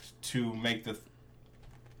overact to make the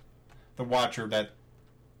watcher that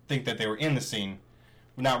think that they were in the scene,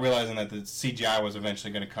 not realizing that the CGI was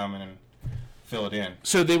eventually going to come in and fill it in.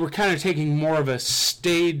 So they were kind of taking more of a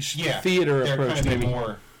stage theater approach, kind of maybe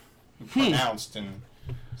more pronounced and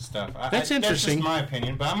stuff. That's interesting. That's just my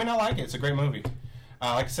opinion, but I mean, I like it. It's a great movie.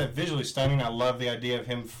 Like I said, visually stunning. I love the idea of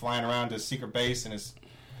him flying around to his secret base in his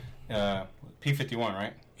P-51,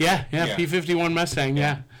 right? Yeah, P-51 Mustang,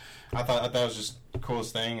 yeah. I thought that was just the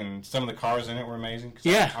coolest thing, and some of the cars in it were amazing.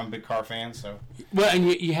 Yeah. I'm a big car fan, so. Well, and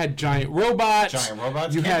you had giant robots.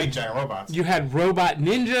 You had giant robots. You had robot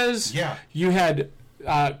ninjas. Yeah. You had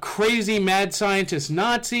crazy mad scientist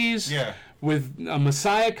Nazis. Yeah. With a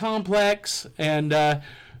Messiah complex and an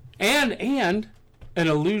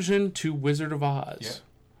allusion to Wizard of Oz. Yeah.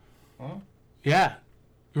 Well, yeah.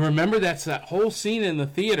 Remember, that's that whole scene in the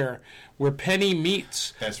theater where Penny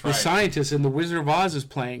meets the scientist and the Wizard of Oz is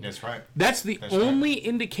playing. That's right. That's the only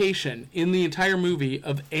indication in the entire movie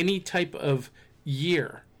of any type of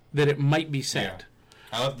year that it might be set.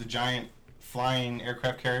 Yeah. I love the giant flying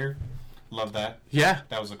aircraft carrier. Love that. Yeah.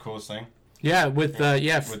 That was the coolest thing. Yeah, with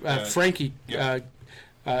Frankie, yep.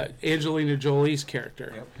 Angelina Jolie's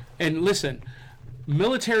character. Yep. And listen,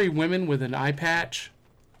 military women with an eye patch,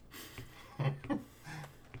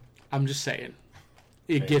 I'm just saying,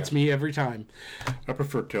 it gets me every time. I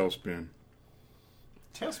prefer Tailspin.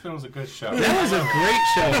 Tailspin was a good show. That was a great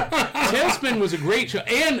show. Tailspin was a great show.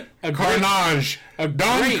 And Carnage.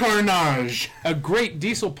 Carnage. A great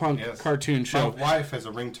Dieselpunk cartoon show. My wife has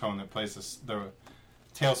a ringtone that plays the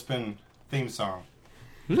Tailspin theme song.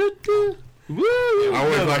 Woo! I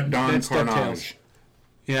always like Don Carnage.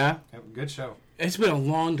 Yeah? Good show. It's been a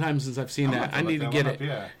long time since I've seen that. I need to get it.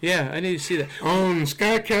 Yeah, I need to see that. On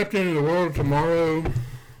Sky Captain and the World of Tomorrow,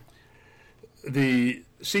 the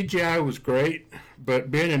CGI was great, but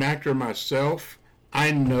being an actor myself,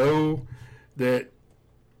 I know that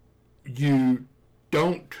you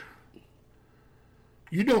don't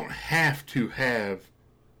you don't have to have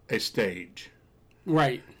a stage.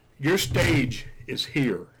 Right. Your stage is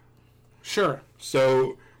here. Sure.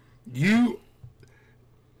 So the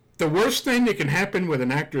worst thing that can happen with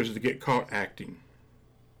an actor is to get caught acting.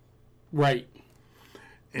 Right.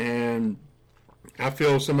 And I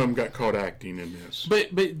feel some of them got caught acting in this.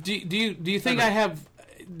 But do you think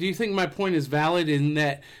do you think my point is valid in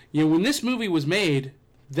that, when this movie was made,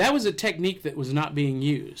 that was a technique that was not being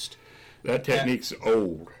used. That technique's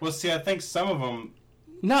old. Well, see, I think some of them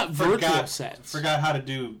not virtual sets. Forgot how to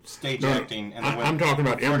do stage acting. And I'm talking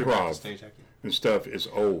about improv stage acting and stuff is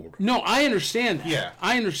old. No, I understand that. Yeah.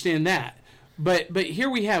 I understand that. But here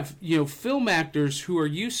we have, film actors who are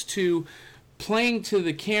used to playing to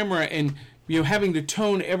the camera and, having to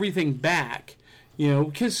tone everything back.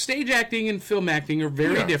 Because stage acting and film acting are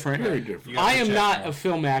very different. Very different. I am not a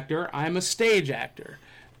film actor. I'm a stage actor.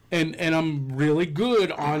 And I'm really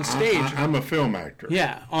good on stage. I'm a film actor.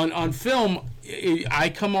 Yeah. On film,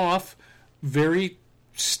 I come off very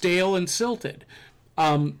stale and silted.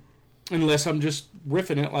 Unless I'm just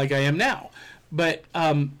riffing it like I am now. But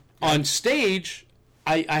on stage,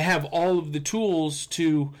 I have all of the tools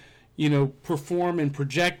to, perform and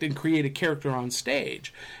project and create a character on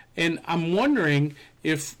stage. And I'm wondering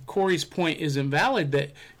if Corey's point is invalid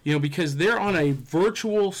that, because they're on a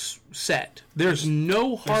virtual set. There's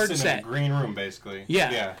no hard they're set. In a green room, basically.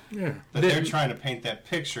 Yeah. That they're trying to paint that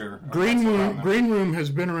picture. Green room has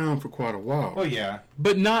been around for quite a while. Oh, yeah.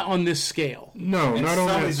 But not on this scale. No, and not on that scale.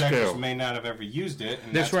 Some of these actors may not have ever used it,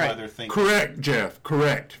 and that's right. why they're thinking. Correct, Jeff.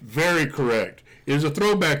 Correct. Very correct. It was a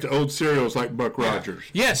throwback to old serials like Buck Rogers.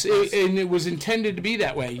 Yes, and it was intended to be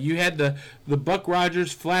that way. You had the Buck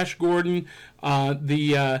Rogers, Flash Gordon,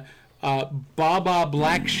 the Baba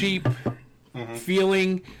Black Sheep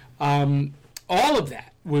feeling. All of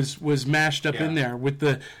that was mashed up in there with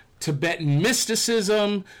the Tibetan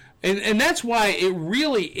mysticism. And that's why it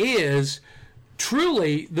really is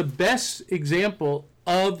truly the best example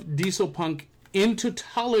of Dieselpunk in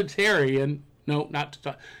totalitarian... No, not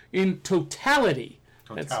in totality.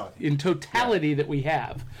 That's in totality that we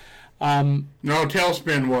have. No,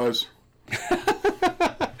 Tailspin was.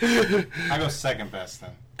 I go second best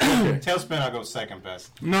then. Tailspin, I'll go second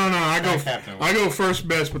best. No, I go first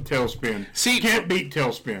best with Tailspin. See, can't beat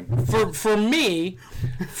Tailspin. For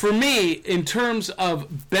me, in terms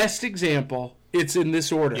of best example, it's in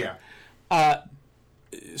this order. Yeah.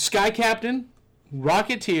 Sky Captain,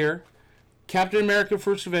 Rocketeer, Captain America: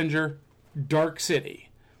 First Avenger, Dark City.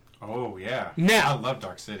 Oh, yeah. Now, I love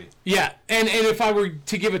Dark City. Yeah, and if I were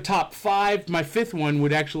to give a top 5, my 5th one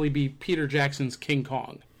would actually be Peter Jackson's King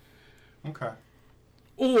Kong. Okay.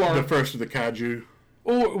 Or the first of the kaiju.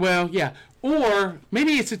 Or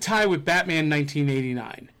maybe it's a tie with Batman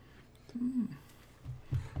 1989.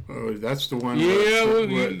 Oh, that's the one.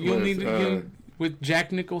 You'll need to with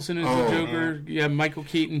Jack Nicholson as the Joker. Yeah, Michael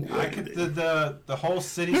Keaton. I could the whole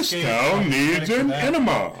cityscape. This town needs an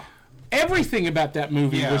enema. Everything about that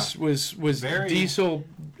movie was very Diesel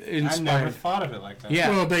inspired. I never thought of it like that. Yeah.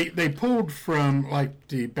 Well, they pulled from like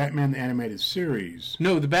the Batman animated series.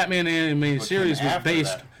 No, the Batman animated series was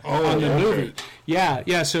based on the movie.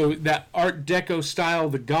 Yeah. So that Art Deco style,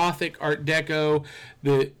 the Gothic Art Deco,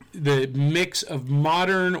 the mix of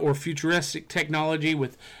modern or futuristic technology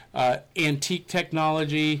with antique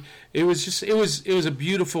technology. It was a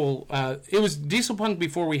beautiful. It was Dieselpunk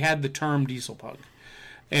before we had the term Dieselpunk.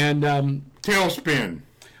 And Tailspin.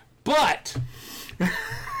 But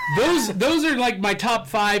those are like my top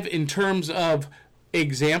 5 in terms of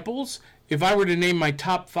examples. If I were to name my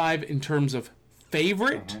top 5 in terms of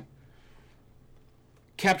favorite,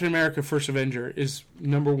 Captain America: First Avenger is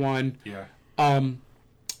number 1. Yeah. No,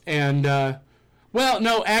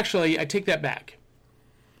 actually, I take that back.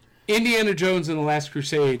 Indiana Jones and the Last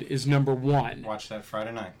Crusade is number 1. Watch that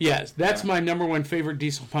Friday night. Yes, that's my number 1 favorite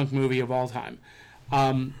Dieselpunk movie of all time.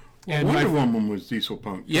 And Wonder Woman was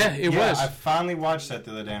Dieselpunk. Yeah, it was. I finally watched that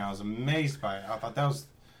the other day, and I was amazed by it. I thought that was...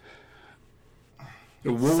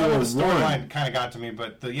 The World Some War of the I. storyline kind of got to me,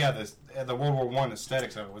 but the World War I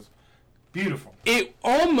aesthetics of it was beautiful. It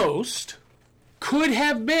almost could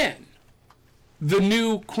have been the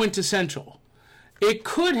new quintessential. It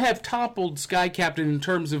could have toppled Sky Captain in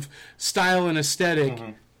terms of style and aesthetic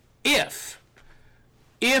if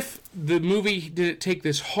the movie didn't take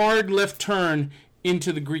this hard left turn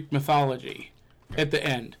into the Greek mythology at the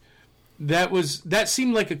end. That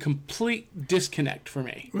seemed like a complete disconnect for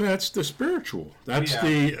me. Well, that's the spiritual. That's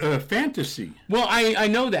the fantasy. Well, I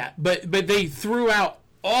know that, but they threw out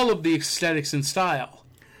all of the aesthetics and style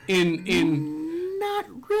in Not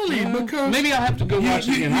really, because maybe I'll have to go watch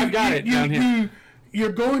it again. I've got it down here.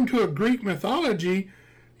 You're going to a Greek mythology,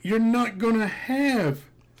 you're not going to have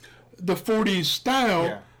the 40s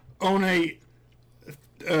style on a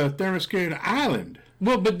Thermoscated island.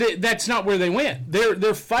 Well, but that's not where they went.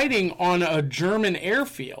 They're fighting on a German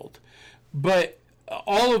airfield, but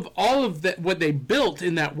all of that what they built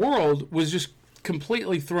in that world was just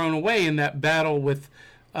completely thrown away in that battle with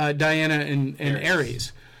Diana and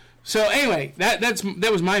Ares. So anyway, that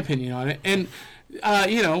was my opinion on it. And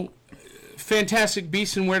Fantastic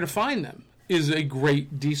Beasts and Where to Find Them is a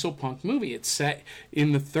great diesel punk movie. It's set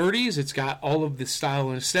in the 30s. It's got all of the style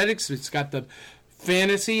and aesthetics. It's got the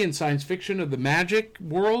fantasy and science fiction of the magic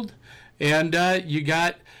world. And you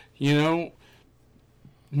got, Newt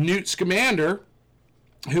Scamander,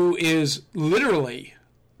 who is literally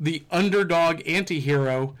the underdog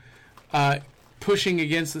anti-hero pushing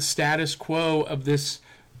against the status quo of this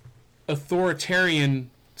authoritarian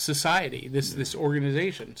society, this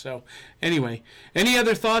organization. So, anyway, any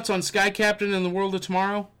other thoughts on Sky Captain and the World of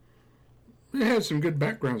Tomorrow? It had some good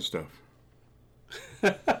background stuff.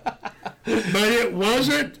 But it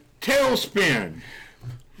wasn't Tailspin.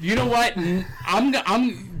 You know what? They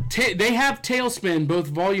have Tailspin, both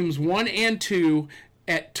volumes 1 and 2,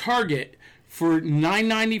 at Target for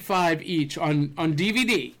 $9.95 each on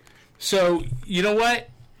DVD. So, you know what?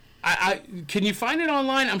 I can you find it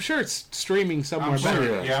online? I'm sure it's streaming somewhere. I'm sure.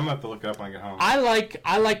 Better. Yeah, I'm gonna have to look it up when I get home. I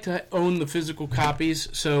like to own the physical copies,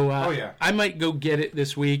 so I might go get it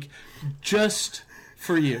this week just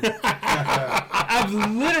for you. I've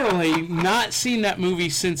literally not seen that movie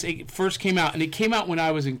since it first came out, and it came out when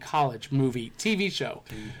I was in college. TV show.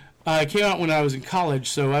 It came out when I was in college,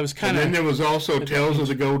 so I was kind of. And then there was also Tales of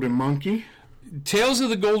the Golden Monkey. Tales of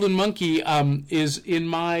the Golden Monkey is in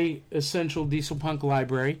my Essential Diesel Punk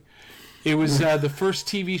library. It was the first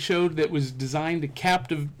TV show that was designed to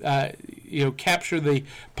capture the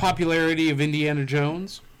popularity of Indiana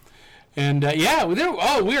Jones. And we're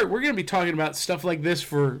going to be talking about stuff like this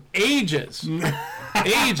for ages.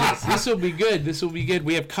 Ages. This will be good.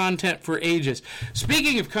 We have content for ages.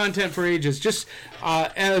 Speaking of content for ages, just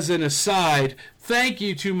as an aside, thank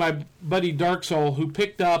you to my buddy Dark Soul who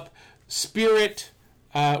picked up Spirit,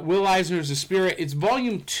 Will Eisner's The Spirit. It's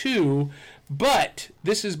volume 2, but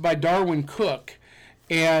this is by Darwin Cook.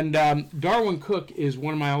 And Darwin Cook is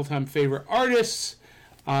one of my all-time favorite artists.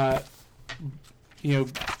 Rest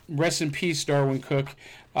in peace, Darwin Cook.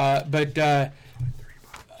 But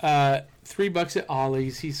 $3 at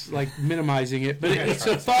Ollie's. He's like minimizing it, but it's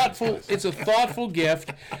a thoughtful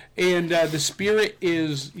gift. And The Spirit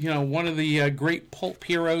is one of the great pulp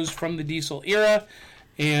heroes from the Diesel era.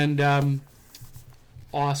 And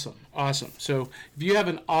awesome. So if you have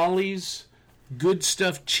an Ollie's good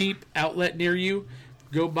stuff cheap outlet near you,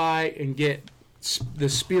 go by and get The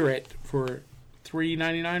Spirit for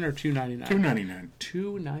 $3.99 or $2.99.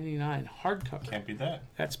 $2.99 hardcover. Can't beat that.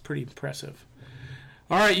 That's pretty impressive.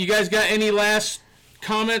 All right, you guys got any last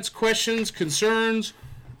comments, questions, concerns?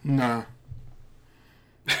 Nah.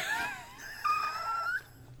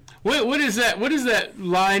 What is that? What is that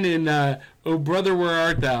line in "Oh Brother, Where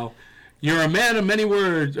Art Thou"? You're a man of many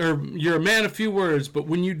words, or you're a man of few words, but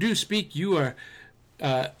when you do speak, you are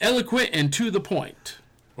eloquent and to the point.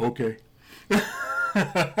 Okay.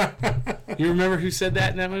 You remember who said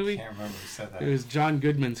that in that movie? I can't remember who said that. It was John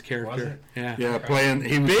Goodman's character. Was it? Yeah. Yeah, playing.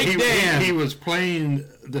 He was playing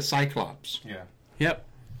the Cyclops. Yeah. Yep.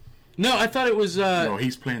 No, I thought it was. No,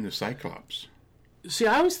 he's playing the Cyclops. See,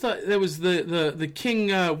 I always thought that was the King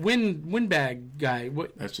Windbag guy.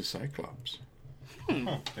 What? That's the Cyclops. Did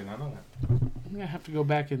not know that. I'm gonna have to go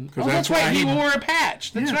back and. Oh, that's that's right. why He he- wore a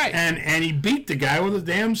patch. That's right. And he beat the guy with a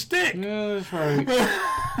damn stick. No, that's right.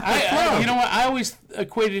 You know what? I always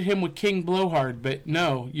equated him with King Blowhard, but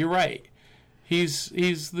no, you're right. He's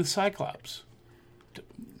the Cyclops.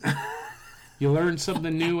 You learn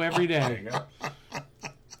something new every There day. you go.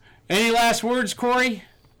 Any last words, Corey?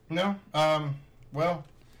 No. Well,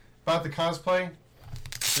 about the cosplay,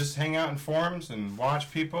 just hang out in forums and watch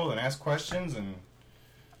people and ask questions, and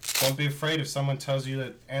don't be afraid if someone tells you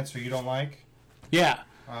the answer you don't like. Yeah.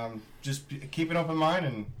 Just keep an open mind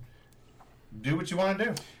and do what you want to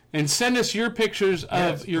do. And send us your pictures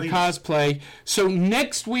of your please. cosplay. So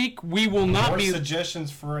next week we will not Or be.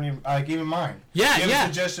 suggestions for any, even mine. Yeah, Do you have yeah. a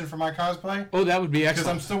suggestion for my cosplay? Oh, that would be Because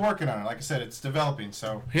excellent. I'm still working on it. Like I said, it's developing.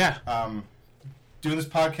 So Yeah. doing this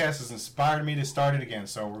podcast has inspired me to start it again.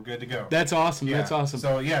 So we're good to go. That's awesome. Yeah. That's awesome.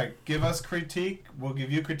 So yeah, give us critique. We'll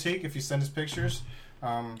give you critique if you send us pictures.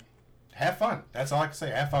 Have fun. That's all I can say.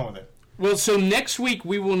 Have fun with it. Well, so next week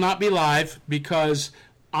we will not be live because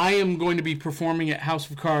I am going to be performing at House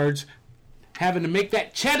of Cards, having to make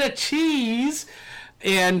that cheddar cheese.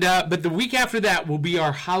 And but the week after that will be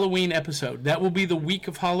our Halloween episode. That will be the week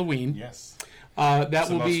of Halloween. Yes. That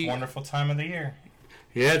will be the most wonderful time of the year.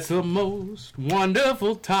 It's the most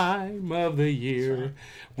wonderful time of the year,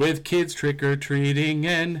 with kids trick-or-treating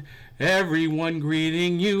and everyone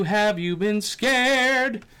greeting you. Have you been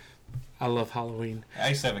scared? I love Halloween. I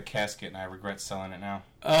used to have a casket, and I regret selling it now.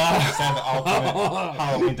 I used to have the ultimate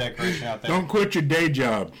Halloween decoration out there. Don't quit your day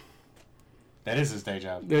job. That is his day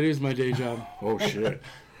job. That is my day job. Oh, shit.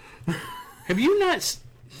 Have you not...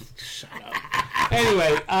 Shut up.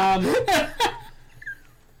 Anyway,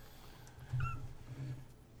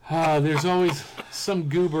 there's always some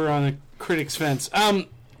goober on the critic's fence.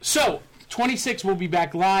 So, 26 will be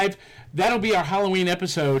back live. That'll be our Halloween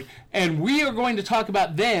episode. And we are going to talk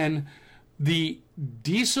about then the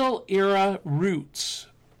Diesel era roots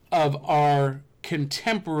of our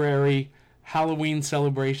contemporary Halloween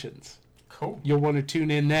celebrations. Cool. You'll want to tune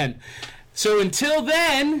in then. So until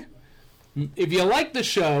then, if you like the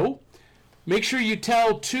show, make sure you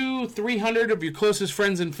tell 200-300 of your closest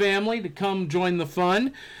friends and family to come join the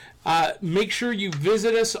fun. Make sure you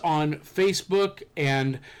visit us on Facebook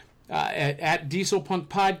and at Dieselpunk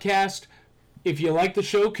Podcast. If you like the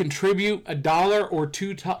show, contribute $1 or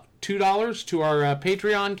 $2 to our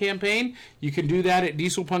Patreon campaign. You can do that at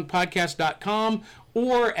dieselpunkpodcast.com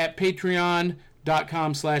or at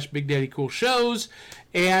patreon.com/BigDaddyCoolShows.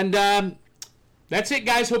 And that's it,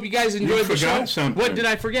 guys. Hope you guys enjoyed the show. Something. What did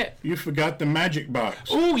I forget? You forgot the Magic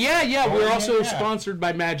Box. Oh, yeah. We're also yeah. sponsored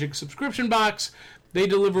by Magic Subscription Box. They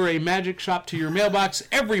deliver a magic shop to your mailbox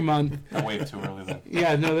every month. Way too early then.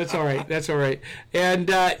 Yeah, no, that's all right. That's all right. And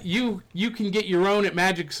you can get your own at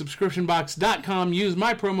magicsubscriptionbox.com. Use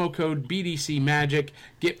my promo code BDCMagic.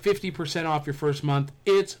 Get 50% off your first month.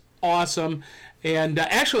 It's awesome. And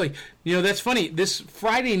actually, that's funny. This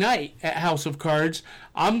Friday night at House of Cards,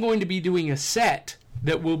 I'm going to be doing a set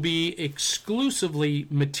that will be exclusively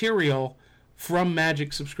material from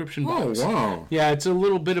Magic Subscription Box. Oh, wow. Yeah, it's a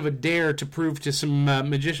little bit of a dare to prove to some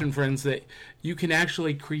magician friends that you can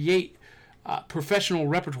actually create professional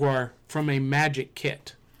repertoire from a magic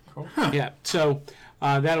kit. Cool. Huh. Yeah, so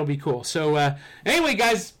that'll be cool. So anyway,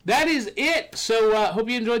 guys, that is it. So hope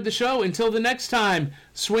you enjoyed the show. Until the next time,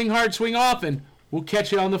 swing hard, swing often. We'll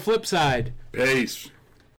catch you on the flip side. Peace.